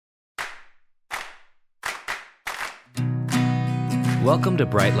Welcome to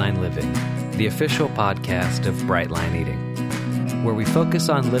Brightline Living, the official podcast of Brightline Eating, where we focus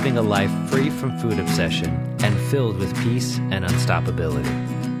on living a life free from food obsession and filled with peace and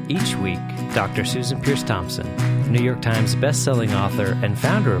unstoppability. Each week, Dr. Susan Peirce Thompson, New York Times bestselling author and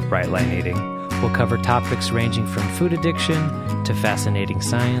founder of Brightline Eating, will cover topics ranging from food addiction to fascinating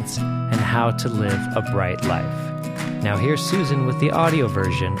science and how to live a bright life. Now here's Susan with the audio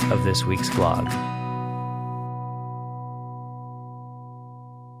version of this week's vlog.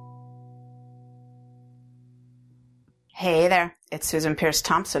 Hey there, it's Susan Peirce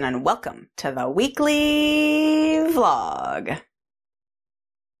Thompson and welcome to the weekly vlog.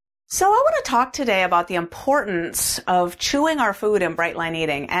 So I want to talk today about the importance of chewing our food in Brightline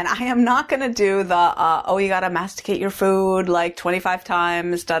Eating. And I am not going to do the, you got to masticate your food like 25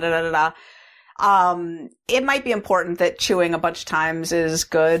 times, it might be important that chewing a bunch of times is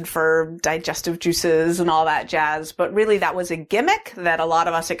good for digestive juices and all that jazz. But really that was a gimmick that a lot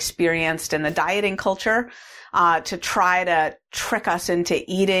of us experienced in the dieting culture, to try to trick us into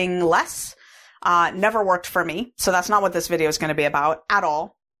eating less. Never worked for me. So that's not what this video is going to be about at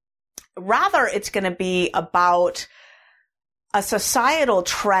all. Rather, it's going to be about a societal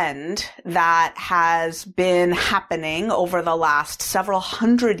trend that has been happening over the last several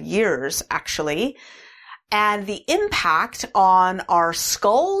hundred years, actually, and the impact on our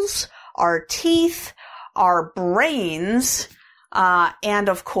skulls, our teeth, our brains, and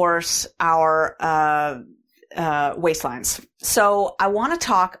of course, our waistlines. So I want to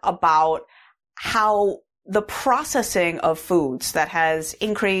talk about how the processing of foods that has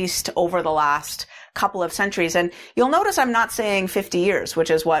increased over the last couple of centuries. And you'll notice I'm not saying 50 years,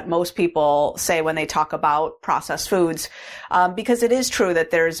 which is what most people say when they talk about processed foods, because it is true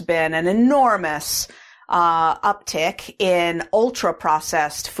that there's been an enormous uptick in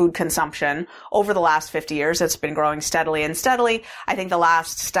ultra-processed food consumption over the last 50 years. It's been growing steadily and steadily. I think the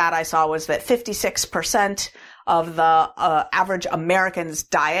last stat I saw was that 56% of the average American's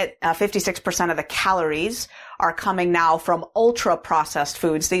diet, 56% of the calories are coming now from ultra-processed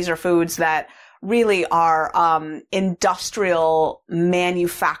foods. These are foods that really are industrial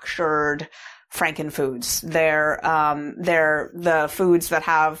manufactured frankenfoods. They're the foods that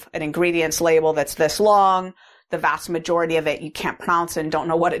have an ingredients label that's this long. The vast majority of it you can't pronounce and don't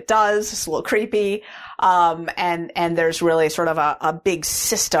know what it does. It's a little creepy. And there's really sort of a big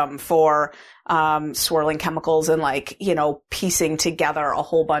system for swirling chemicals and piecing together a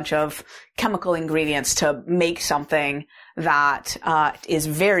whole bunch of chemical ingredients to make something that is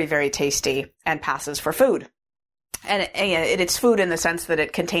very, very tasty and passes for food. And it's food in the sense that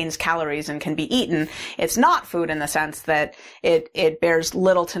it contains calories and can be eaten. It's not food in the sense that it bears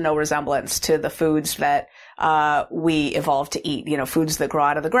little to no resemblance to the foods that we evolved to eat. Foods that grow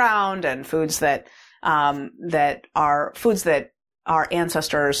out of the ground and foods that are foods that our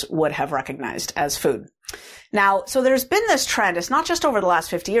ancestors would have recognized as food. Now, so there's been this trend. It's not just over the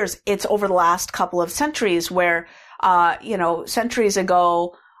last 50 years. It's over the last couple of centuries where, centuries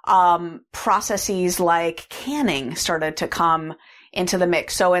ago, processes like canning started to come into the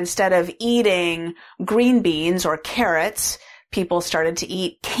mix. So instead of eating green beans or carrots, people started to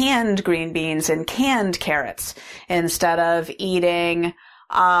eat canned green beans and canned carrots instead of eating,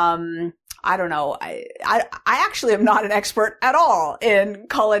 I don't know. I actually am not an expert at all in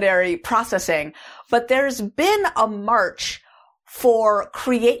culinary processing, but there's been a march toward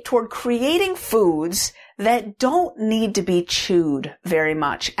creating foods that don't need to be chewed very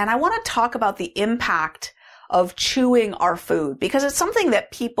much. And I want to talk about the impact of chewing our food because it's something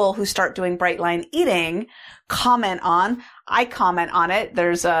that people who start doing Brightline Eating comment on. I comment on it.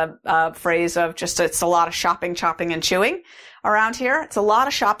 There's a phrase of it's a lot of shopping, chopping, and chewing around here. It's a lot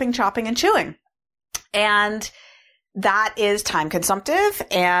of shopping, chopping, and chewing. And that is time consumptive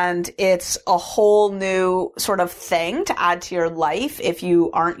and it's a whole new sort of thing to add to your life. If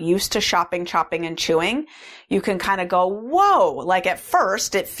you aren't used to shopping, chopping, and chewing, you can kind of go, whoa, like at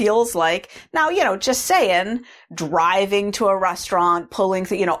first it feels like now, just saying driving to a restaurant, pulling,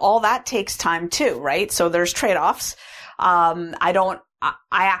 all that takes time too, right? So there's trade-offs.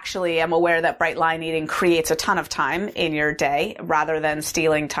 I actually am aware that Brightline Eating creates a ton of time in your day rather than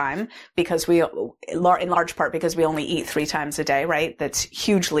stealing time because in large part because we only eat 3 times a day, right? That's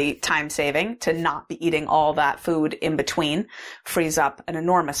hugely time saving to not be eating all that food in between, frees up an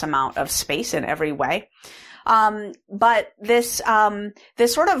enormous amount of space in every way. But this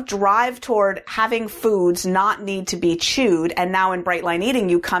sort of drive toward having foods not need to be chewed. And now in Brightline Eating,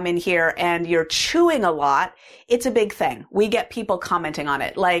 you come in here and you're chewing a lot. It's a big thing. We get people commenting on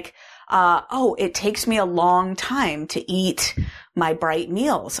it like, it takes me a long time to eat my bright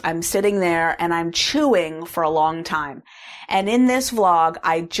meals. I'm sitting there and I'm chewing for a long time. And in this vlog,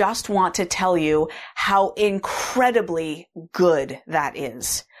 I just want to tell you how incredibly good that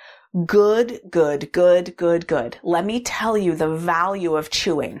is. Good. Let me tell you the value of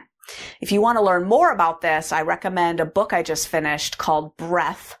chewing. If you want to learn more about this, I recommend a book I just finished called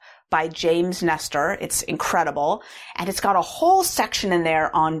Breath by James Nestor. It's incredible. And it's got a whole section in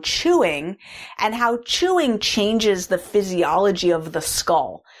there on chewing and how chewing changes the physiology of the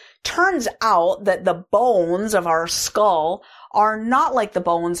skull. Turns out that the bones of our skull are not like the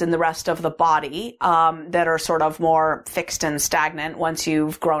bones in the rest of the body, that are sort of more fixed and stagnant once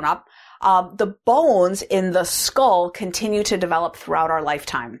you've grown up. The bones in the skull continue to develop throughout our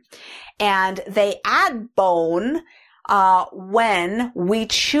lifetime. And they add bone when we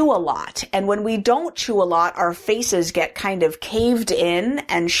chew a lot. And when we don't chew a lot, our faces get kind of caved in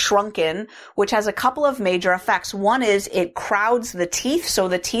and shrunken, which has a couple of major effects. One is it crowds the teeth, so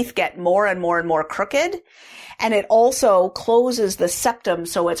the teeth get more and more and more crooked. And it also closes the septum,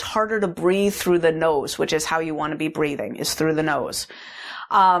 so it's harder to breathe through the nose, which is how you want to be breathing, is through the nose.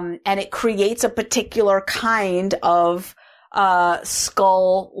 And it creates a particular kind of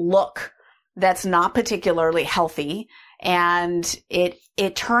skull look that's not particularly healthy. And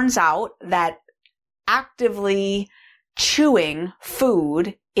it turns out that actively chewing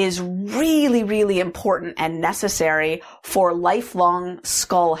food is really, really important and necessary for lifelong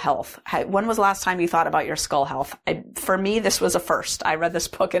skull health. When was the last time you thought about your skull health? For me, this was a first. I read this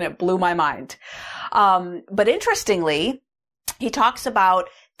book and it blew my mind. But interestingly, he talks about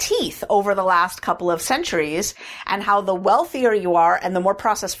teeth over the last couple of centuries and how the wealthier you are and the more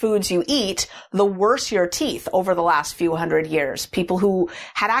processed foods you eat, the worse your teeth over the last few hundred years. People who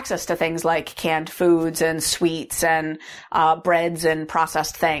had access to things like canned foods and sweets and breads and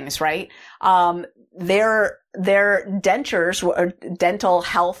processed things, right? Their dentures or dental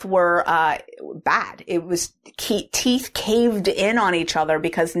health were bad. It was teeth caved in on each other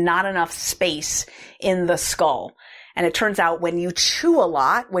because not enough space in the skull. And it turns out when you chew a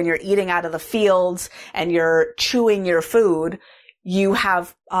lot, when you're eating out of the fields and you're chewing your food, you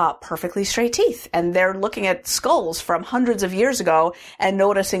have perfectly straight teeth. And they're looking at skulls from hundreds of years ago and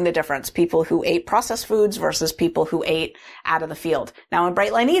noticing the difference. People who ate processed foods versus people who ate out of the field. Now in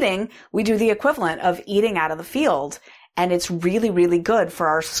Bright Line Eating, we do the equivalent of eating out of the field. And it's really, really good for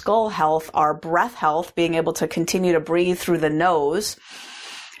our skull health, our breath health, being able to continue to breathe through the nose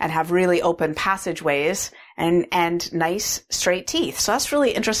and have really open passageways and nice straight teeth. So that's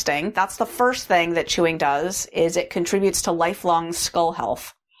really interesting. That's the first thing that chewing does, is it contributes to lifelong skull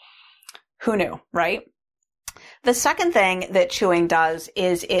health. Who knew, right? The second thing that chewing does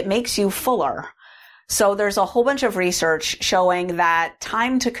is it makes you fuller. So there's a whole bunch of research showing that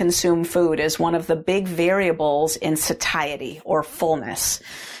time to consume food is one of the big variables in satiety or fullness.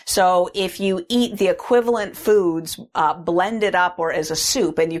 So if you eat the equivalent foods blended up or as a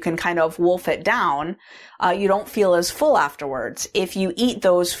soup and you can kind of wolf it down, you don't feel as full afterwards. If you eat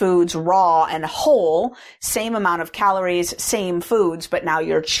those foods raw and whole, same amount of calories, same foods, but now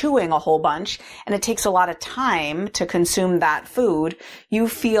you're chewing a whole bunch and it takes a lot of time to consume that food, you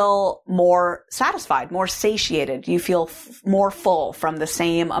feel more satisfied, more satiated. You feel more full from the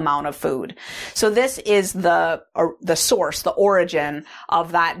same amount of food. So this is the source, the origin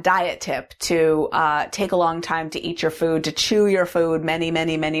of that diet tip to take a long time to eat your food, to chew your food many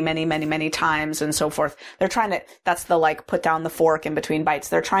times and so forth. They're trying to, that's the like put down the fork in between bites.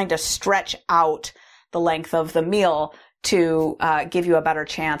 They're trying to stretch out the length of the meal to give you a better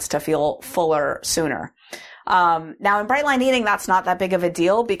chance to feel fuller sooner. Now in Bright Line Eating, that's not that big of a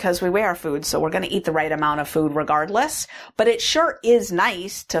deal because we weigh our food, so we're going to eat the right amount of food regardless, but it sure is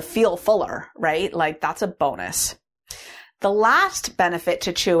nice to feel fuller, right? Like that's a bonus. The last benefit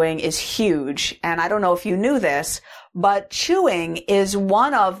to chewing is huge, and I don't know if you knew this, but chewing is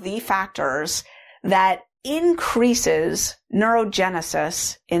one of the factors that increases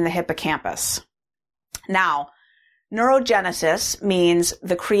neurogenesis in the hippocampus. Now, neurogenesis means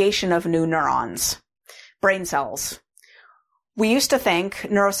the creation of new neurons, brain cells.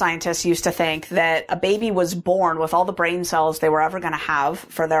 Neuroscientists used to think that a baby was born with all the brain cells they were ever going to have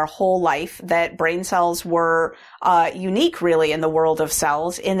for their whole life, that brain cells were unique really in the world of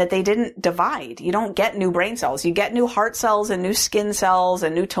cells in that they didn't divide. You don't get new brain cells. You get new heart cells and new skin cells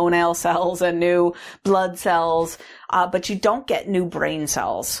and new toenail cells and new blood cells, but you don't get new brain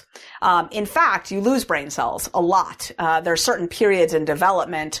cells. In fact, you lose brain cells a lot. There are certain periods in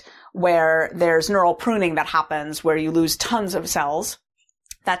development where there's neural pruning that happens where you lose tons of cells.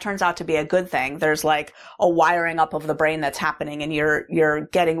 that turns out to be a good thing. There's like a wiring up of the brain that's happening, and you're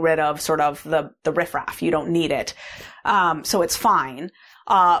getting rid of sort of the riffraff. You don't need it. So it's fine.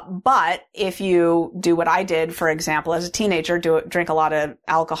 But if you do what I did, for example, as a teenager, drink a lot of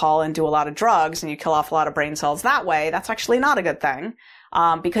alcohol and do a lot of drugs, and you kill off a lot of brain cells that way, that's actually not a good thing,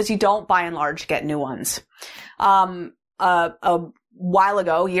 because you don't, by and large, get new ones. A while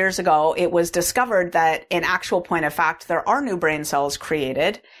ago, years ago, it was discovered that in actual point of fact, there are new brain cells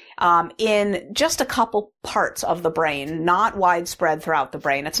created in just a couple parts of the brain, not widespread throughout the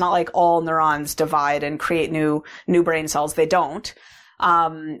brain. It's not like all neurons divide and create new brain cells. They don't.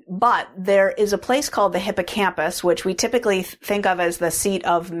 But there is a place called the hippocampus, which we typically think of as the seat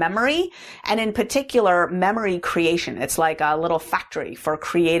of memory, and in particular, memory creation. It's like a little factory for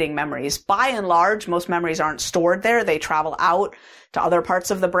creating memories. By and large, most memories aren't stored there. They travel out to other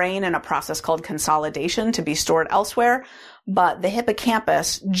parts of the brain in a process called consolidation to be stored elsewhere. But the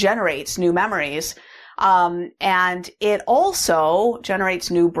hippocampus generates new memories. And it also generates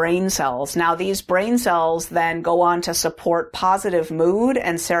new brain cells. Now, these brain cells then go on to support positive mood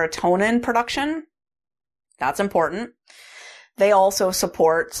and serotonin production. That's important. They also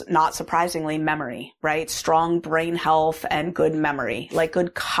support, not surprisingly, memory, right? Strong brain health and good memory, like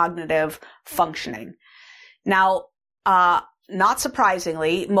good cognitive functioning. Now, not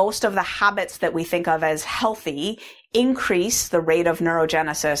surprisingly, most of the habits that we think of as healthy increase the rate of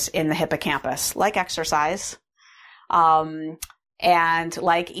neurogenesis in the hippocampus, like exercise, and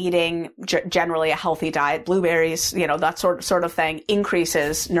like eating generally a healthy diet, blueberries, that sort of thing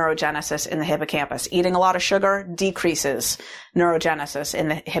increases neurogenesis in the hippocampus. Eating a lot of sugar decreases neurogenesis in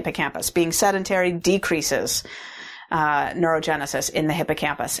the hippocampus. Being sedentary decreases neurogenesis in the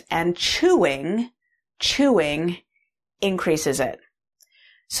hippocampus. And chewing increases it.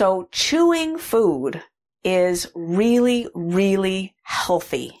 So chewing food is really, really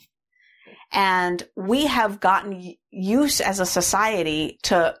healthy. And we have gotten used as a society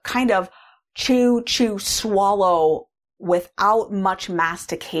to kind of chew, swallow without much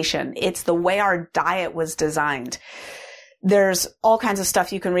mastication. It's the way our diet was designed. There's all kinds of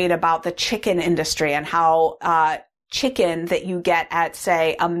stuff you can read about the chicken industry and how chicken that you get at,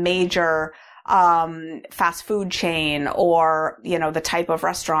 say, a major fast food chain, or, the type of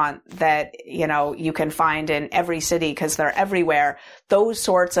restaurant that, you can find in every city because they're everywhere. Those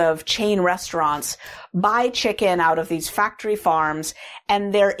sorts of chain restaurants buy chicken out of these factory farms,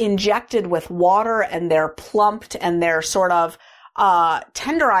 and they're injected with water, and they're plumped, and they're sort of,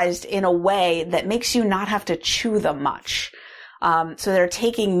 tenderized in a way that makes you not have to chew them much. So they're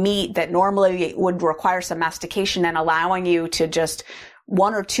taking meat that normally would require some mastication and allowing you to just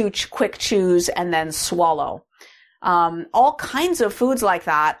one or two quick chews and then swallow. All kinds of foods like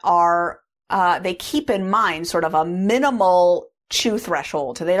that are, they keep in mind sort of a minimal chew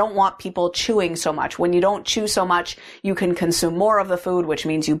threshold. They don't want people chewing so much. When you don't chew so much, you can consume more of the food, which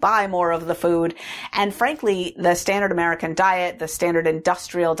means you buy more of the food. And frankly, the standard American diet, the standard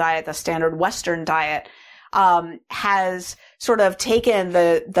industrial diet, the standard Western diet, has sort of taken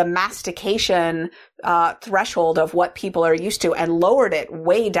the mastication threshold of what people are used to and lowered it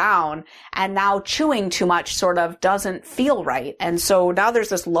way down. And now chewing too much sort of doesn't feel right. And so now there's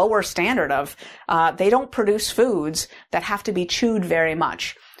this lower standard of they don't produce foods that have to be chewed very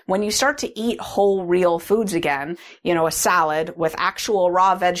much. When you start to eat whole, real foods again, a salad with actual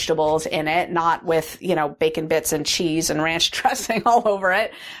raw vegetables in it, not with, bacon bits and cheese and ranch dressing all over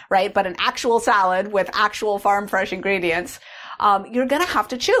it, right? But an actual salad with actual farm fresh ingredients, you're going to have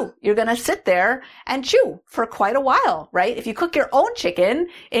to chew. You're going to sit there and chew for quite a while, right? If you cook your own chicken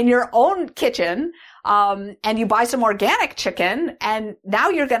in your own kitchen, and you buy some organic chicken, and now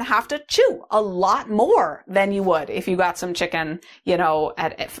you're going to have to chew a lot more than you would if you got some chicken,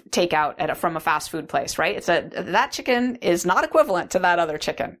 at takeout from a fast food place, right? That chicken is not equivalent to that other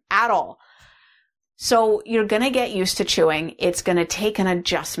chicken at all. So you're going to get used to chewing. It's going to take an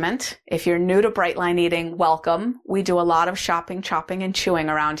adjustment. If you're new to Brightline Eating, welcome. We do a lot of shopping, chopping, and chewing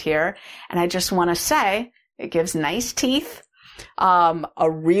around here. And I just want to say it gives nice teeth. A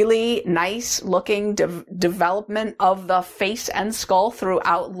really nice looking development of the face and skull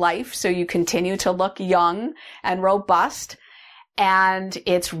throughout life. So you continue to look young and robust. And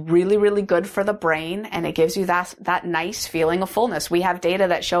it's really, really good for the brain. And it gives you that nice feeling of fullness. We have data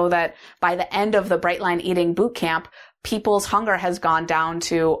that show that by the end of the Brightline Eating Boot Camp, people's hunger has gone down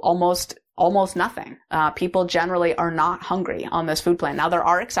to almost nothing. People generally are not hungry on this food plan. Now, there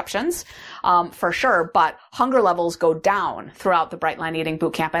are exceptions, for sure, but hunger levels go down throughout the Brightline Eating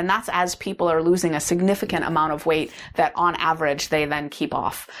Bootcamp. And that's as people are losing a significant amount of weight that on average they then keep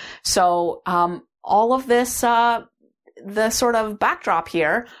off. So, all of this, the sort of backdrop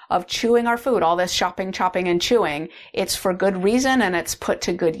here of chewing our food, all this chopping, and chewing, it's for good reason and it's put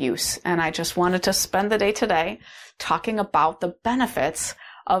to good use. And I just wanted to spend the day today talking about the benefits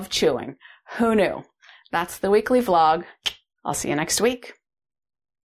of chewing. Who knew? That's the weekly vlog. I'll see you next week.